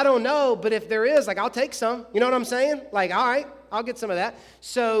 I don't know, but if there is, like, I'll take some. You know what I'm saying? Like, all right, I'll get some of that.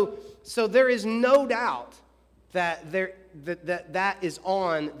 So there is no doubt that is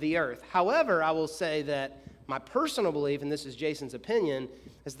on the earth. However, I will say that my personal belief, and this is Jason's opinion,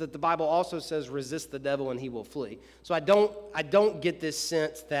 is that the Bible also says resist the devil and he will flee. So I don't get this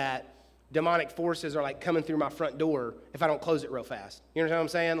sense that demonic forces are like coming through my front door if I don't close it real fast. You understand what I'm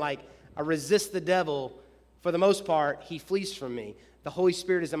saying? Like, I resist the devil. For the most part, he flees from me. The Holy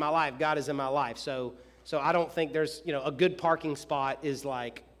Spirit is in my life. God is in my life. So I don't think there's, a good parking spot is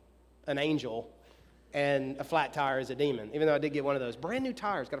like an angel and a flat tire is a demon, even though I did get one of those. Brand new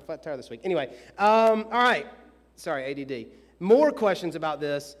tires. Got a flat tire this week. Anyway, all right. Sorry, ADD. More questions about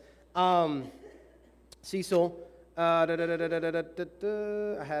this. Cecil, I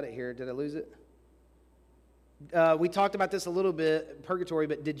had it here. Did I lose it? We talked about this a little bit, purgatory,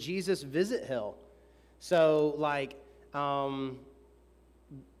 but did Jesus visit hell? So,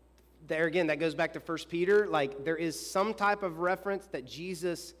 there again, that goes back to 1 Peter. Like, there is some type of reference that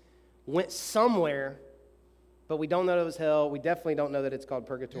Jesus went somewhere, but we don't know that it was hell. We definitely don't know that it's called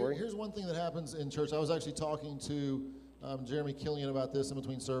purgatory. Here's one thing that happens in church. I was actually talking to Jeremy Killian about this in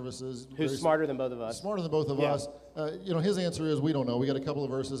between services. Who's smarter than both of us. Smarter than both of us. His answer is we don't know. We got a couple of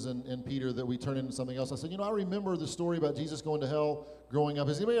verses in Peter that we turn into something else. I said, I remember the story about Jesus going to hell growing up.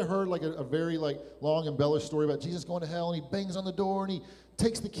 Has anybody heard like a very long embellished story about Jesus going to hell and he bangs on the door and he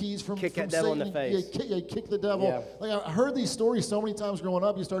takes the keys from that Satan. devil in the face. Kick the devil. Yeah. Like I heard these stories so many times growing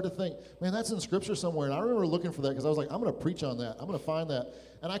up, you start to think, man, that's in Scripture somewhere. And I remember looking for that because I was like, I'm going to preach on that. I'm going to find that.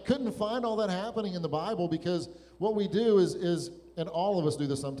 And I couldn't find all that happening in the Bible because what we do is and all of us do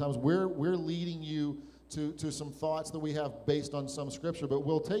this sometimes, we're leading you to some thoughts that we have based on some Scripture. But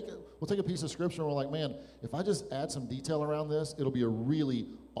we'll take a piece of Scripture and we're like, man, if I just add some detail around this, it'll be a really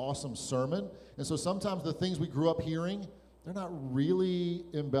awesome sermon. And so sometimes the things we grew up hearing, they're not really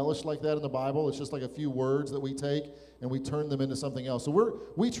embellished like that in the Bible. It's just like a few words that we take and we turn them into something else. So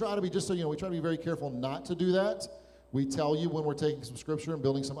we try to be, just so you know, we try to be very careful not to do that. We tell you when we're taking some Scripture and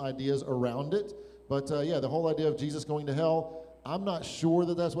building some ideas around it. But the whole idea of Jesus going to hell, I'm not sure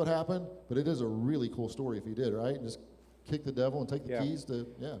that that's what happened, but it is a really cool story if he did, right? And just kick the devil and take the keys to,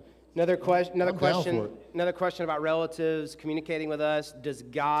 Another question about relatives communicating with us. Does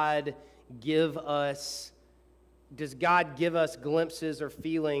God give us glimpses or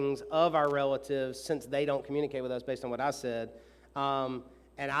feelings of our relatives since they don't communicate with us based on what I said? And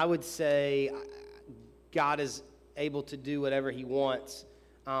I would say God is able to do whatever he wants,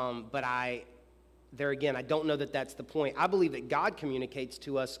 but I don't know that that's the point. I believe that God communicates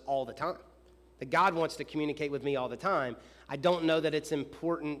to us all the time, that God wants to communicate with me all the time. I don't know that it's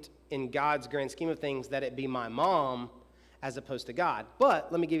important in God's grand scheme of things that it be my mom as opposed to God.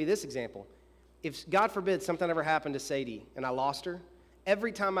 But let me give you this example. If, God forbid, something ever happened to Sadie and I lost her,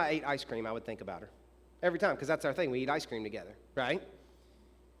 every time I ate ice cream, I would think about her. Every time, because that's our thing. We eat ice cream together, right?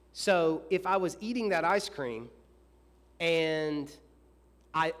 So if I was eating that ice cream and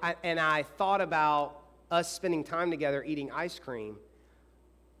I thought about us spending time together eating ice cream,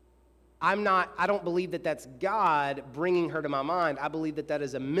 I don't believe that that's God bringing her to my mind. I believe that that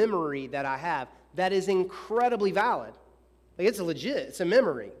is a memory that I have that is incredibly valid. Like, it's legit. It's a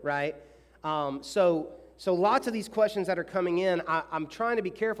memory, right? So lots of these questions that are coming in, I'm trying to be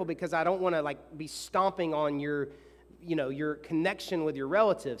careful because I don't want to be stomping on your connection with your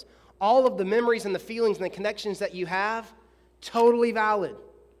relatives. All of the memories and the feelings and the connections that you have, totally valid.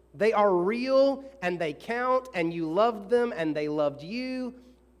 They are real and they count and you loved them and they loved you,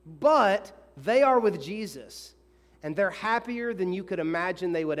 but they are with Jesus and they're happier than you could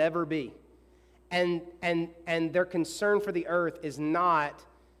imagine they would ever be. And their concern for the earth is not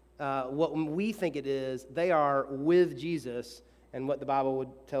what we think it is. They are with Jesus, and what the Bible would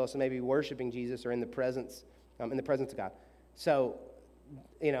tell us, maybe worshiping Jesus or in the presence of God. So,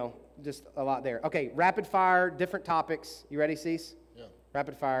 just a lot there. Okay, rapid fire, different topics. You ready, Cease? Yeah.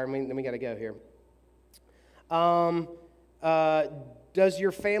 Rapid fire. Then we got to go here. Does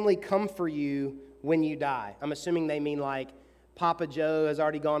your family come for you when you die? I'm assuming they mean like Papa Joe has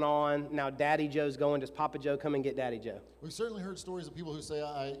already gone on. Now Daddy Joe's going. Does Papa Joe come and get Daddy Joe? We've certainly heard stories of people who say,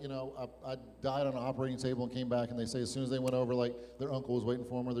 I died on an operating table and came back, and they say as soon as they went over, like their uncle was waiting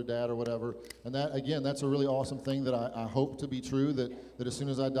for them or their dad or whatever. And that, again, that's a really awesome thing that I hope to be true, that as soon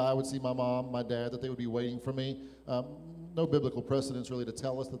as I die, I would see my mom, my dad, that they would be waiting for me. No biblical precedence really to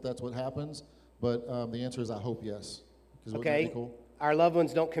tell us that that's what happens, but the answer is I hope yes. Okay, cool? Our loved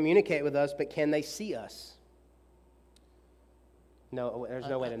ones don't communicate with us, but can they see us? No, there's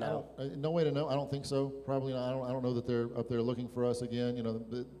no way to know. No way to know. I don't think so. Probably not. I don't know that they're up there looking for us again.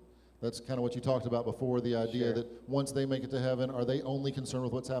 That's kind of what you talked about before, the idea that once they make it to heaven, are they only concerned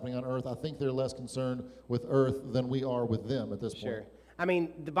with what's happening on earth? I think they're less concerned with earth than we are with them at this point. Sure. I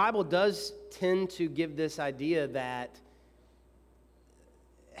mean, the Bible does tend to give this idea that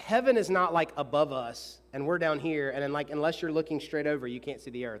heaven is not like above us and we're down here, and then like unless you're looking straight over, you can't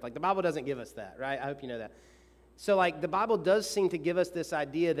see the earth. Like the Bible doesn't give us that, right? I hope you know that. So like the Bible does seem to give us this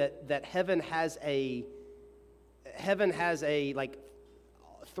idea that heaven has a like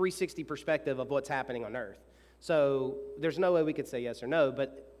 360 perspective of what's happening on earth. So there's no way we could say yes or no,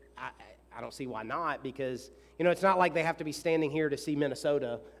 but I don't see why not, because it's not like they have to be standing here to see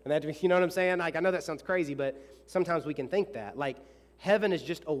Minnesota, and that, you know what I'm saying? Like, I know that sounds crazy, but sometimes we can think that. Like, heaven is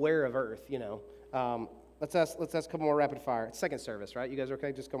just aware of earth, Let's ask a couple more rapid fire. It's second service, right? You guys are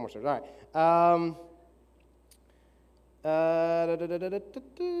okay? Just a couple more service. All right.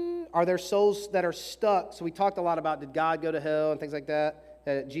 Are there souls that are stuck? So we talked a lot about, did God go to hell and things like that?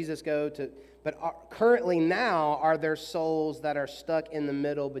 Did Jesus go to... But currently now, are there souls that are stuck in the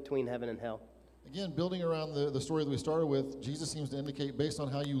middle between heaven and hell? Again, building around the story that we started with, Jesus seems to indicate based on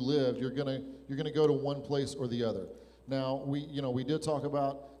how you live, you're gonna go to one place or the other. Now, we did talk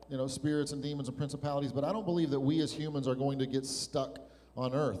about spirits and demons and principalities, but I don't believe that we as humans are going to get stuck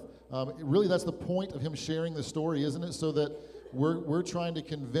on earth. Really, that's the point of him sharing the story, isn't it? So that we're trying to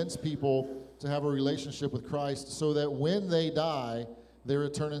convince people to have a relationship with Christ, so that when they die, their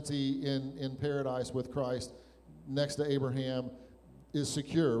eternity in paradise with Christ next to Abraham is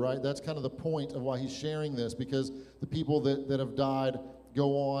secure, right? That's kind of the point of why he's sharing this, because the people that have died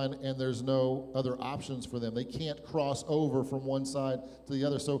go on and there's no other options for them. They can't cross over from one side to the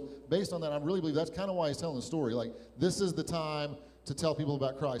other. So based on that, I really believe that's kind of why he's telling the story. Like, this is the time to tell people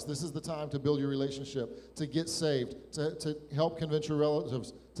about Christ. This is the time to build your relationship, to get saved, to help convince your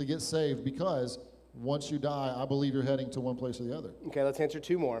relatives to get saved, because once you die, I believe you're heading to one place or the other. Okay, let's answer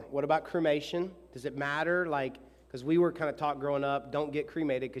two more. What about cremation? Does it matter? Like, because we were kind of taught growing up, don't get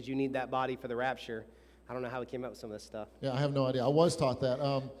cremated because you need that body for the rapture. I don't know how we came up with some of this stuff. Yeah, I have no idea. I was taught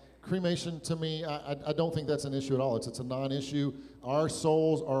that. Cremation, to me, I don't think that's an issue at all. It's a non-issue. Our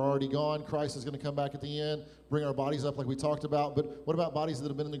souls are already gone. Christ is going to come back at the end, bring our bodies up like we talked about. But what about bodies that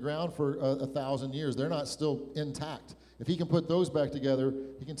have been in the ground for 1,000 years? They're not still intact. If he can put those back together,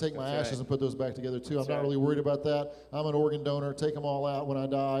 he can take my ashes and put those back together too. I'm not really worried about that. I'm an organ donor. Take them all out when I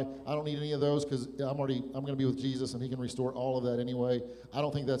die. I don't need any of those because I'm going to be with Jesus, and he can restore all of that anyway. I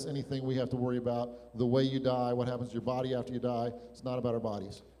don't think that's anything we have to worry about. The way you die, what happens to your body after you die, it's not about our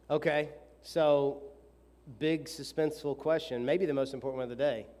bodies. Okay, so big suspenseful question, maybe the most important one of the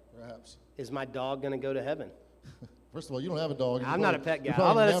day. Perhaps. Is my dog going to go to heaven? First of all, you don't have a dog. I'm not a pet guy.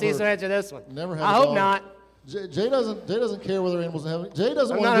 I'll let Cecil answer this one. Never had I hope not. Jay doesn't care whether animals in heaven.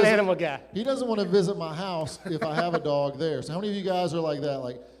 I'm not an animal guy. He doesn't want to visit my house if I have a dog there. So how many of you guys are like that?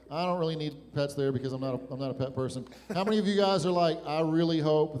 Like, I don't really need pets there because I'm not a pet person. How many of you guys are like, I really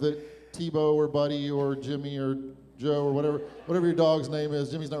hope that Tebow or Buddy or Jimmy or Joe or whatever your dog's name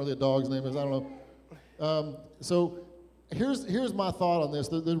is. Jimmy's not really a dog's name is. I don't know. So here's my thought on this.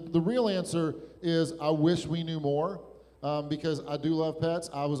 The real answer is I wish we knew more. Because I do love pets.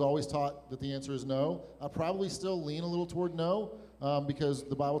 I was always taught that the answer is no. I probably still lean a little toward no, because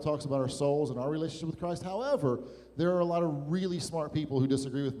the Bible talks about our souls and our relationship with Christ. However, there are a lot of really smart people who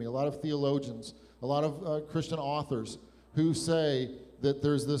disagree with me, a lot of theologians, a lot of Christian authors who say that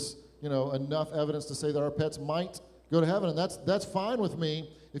there's this, enough evidence to say that our pets might go to heaven, and that's fine with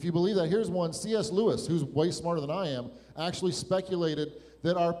me if you believe that. Here's one. C.S. Lewis, who's way smarter than I am, actually speculated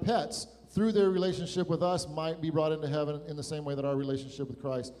that our pets, through their relationship with us, might be brought into heaven in the same way that our relationship with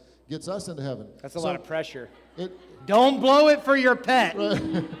Christ gets us into heaven. That's a lot of pressure. Don't blow it for your pet.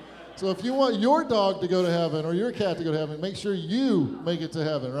 Right? So if you want your dog to go to heaven or your cat to go to heaven, make sure you make it to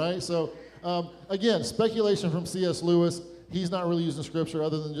heaven, right? So again, speculation from C.S. Lewis. He's not really using scripture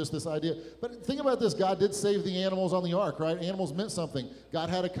other than just this idea. But think about this. God did save the animals on the ark, right? Animals meant something. God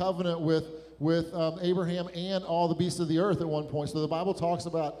had a covenant with Abraham and all the beasts of the earth at one point. So the Bible talks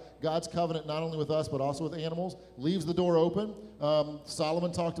about God's covenant not only with us but also with animals, leaves the door open.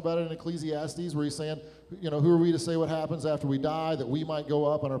 Solomon talked about it in Ecclesiastes where he's saying, who are we to say what happens after we die, that we might go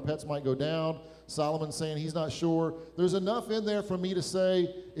up and our pets might go down. Solomon's saying he's not sure. There's enough in there for me to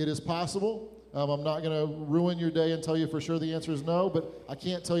say it is possible. I'm not going to ruin your day and tell you for sure the answer is no, but I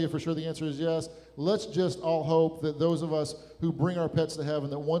can't tell you for sure the answer is yes. Let's just all hope that those of us who bring our pets to heaven,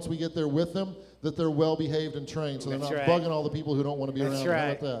 that once we get there with them, that they're well behaved and trained, so they're not bugging all the people who don't want to be around. That's right.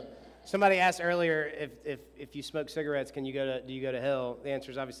 How about that? Somebody asked earlier if you smoke cigarettes, do you go to hell? The answer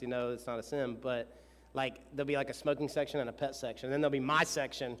is obviously no. It's not a sin, but there'll be like a smoking section and a pet section. And then there'll be my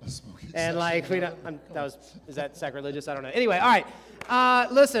section. And is that sacrilegious? I don't know. Anyway, all right.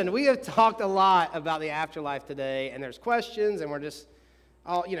 Listen, we have talked a lot about the afterlife today, and there's questions, and we're just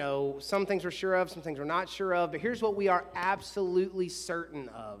Some things we're sure of, some things we're not sure of, but here's what we are absolutely certain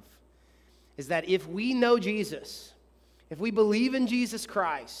of, is that if we know Jesus, if we believe in Jesus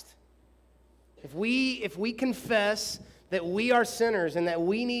Christ, if we confess that we are sinners and that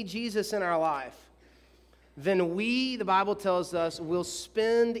we need Jesus in our life, then we, the Bible tells us, will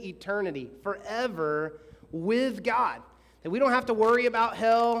spend eternity forever with God. That we don't have to worry about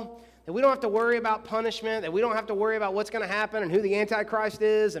hell, that we don't have to worry about punishment, that we don't have to worry about what's going to happen and who the Antichrist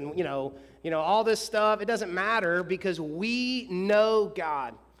is and, all this stuff. It doesn't matter because we know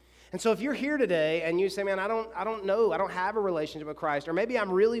God. And so if you're here today and you say, man, I don't know, I don't have a relationship with Christ, or maybe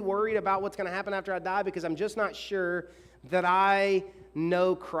I'm really worried about what's going to happen after I die because I'm just not sure that I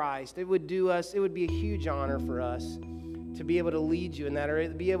know Christ, it would be a huge honor for us to be able to lead you in that, or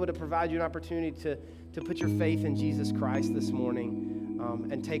be able to provide you an opportunity to put your faith in Jesus Christ this morning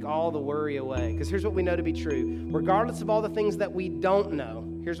and take all the worry away. Because here's what we know to be true. Regardless of all the things that we don't know,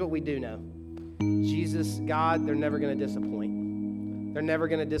 here's what we do know. Jesus, God, they're never going to disappoint. They're never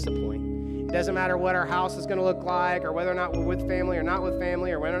going to disappoint. It doesn't matter what our house is going to look like, or whether or not we're with family or not with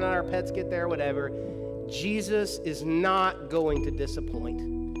family, or whether or not our pets get there, whatever. Jesus is not going to disappoint.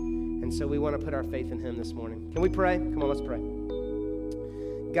 And so we want to put our faith in him this morning. Can we pray? Come on, let's pray.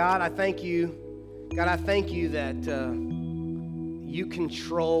 God, I thank you. God, I thank you that you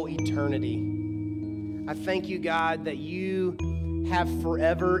control eternity. I thank you, God, that you have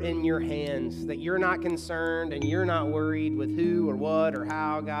forever in your hands, that you're not concerned and you're not worried with who or what or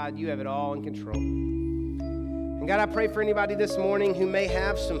how. God, you have it all in control. And God, I pray for anybody this morning who may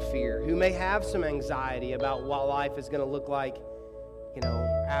have some fear, who may have some anxiety about what life is going to look like,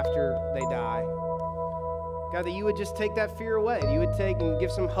 after they die. God, that you would just take that fear away. You would take and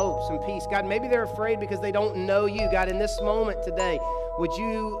give some hope, some peace. God, maybe they're afraid because they don't know you. God, in this moment today, would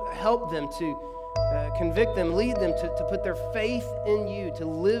you help them to convict them, lead them to put their faith in you, to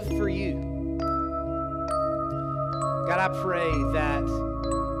live for you. God, I pray that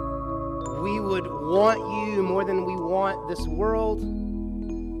we would want you more than we want this world,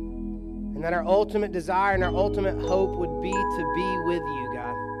 and that our ultimate desire and our ultimate hope would be to be with you,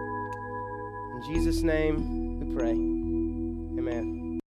 God. In Jesus' name we pray. Amen.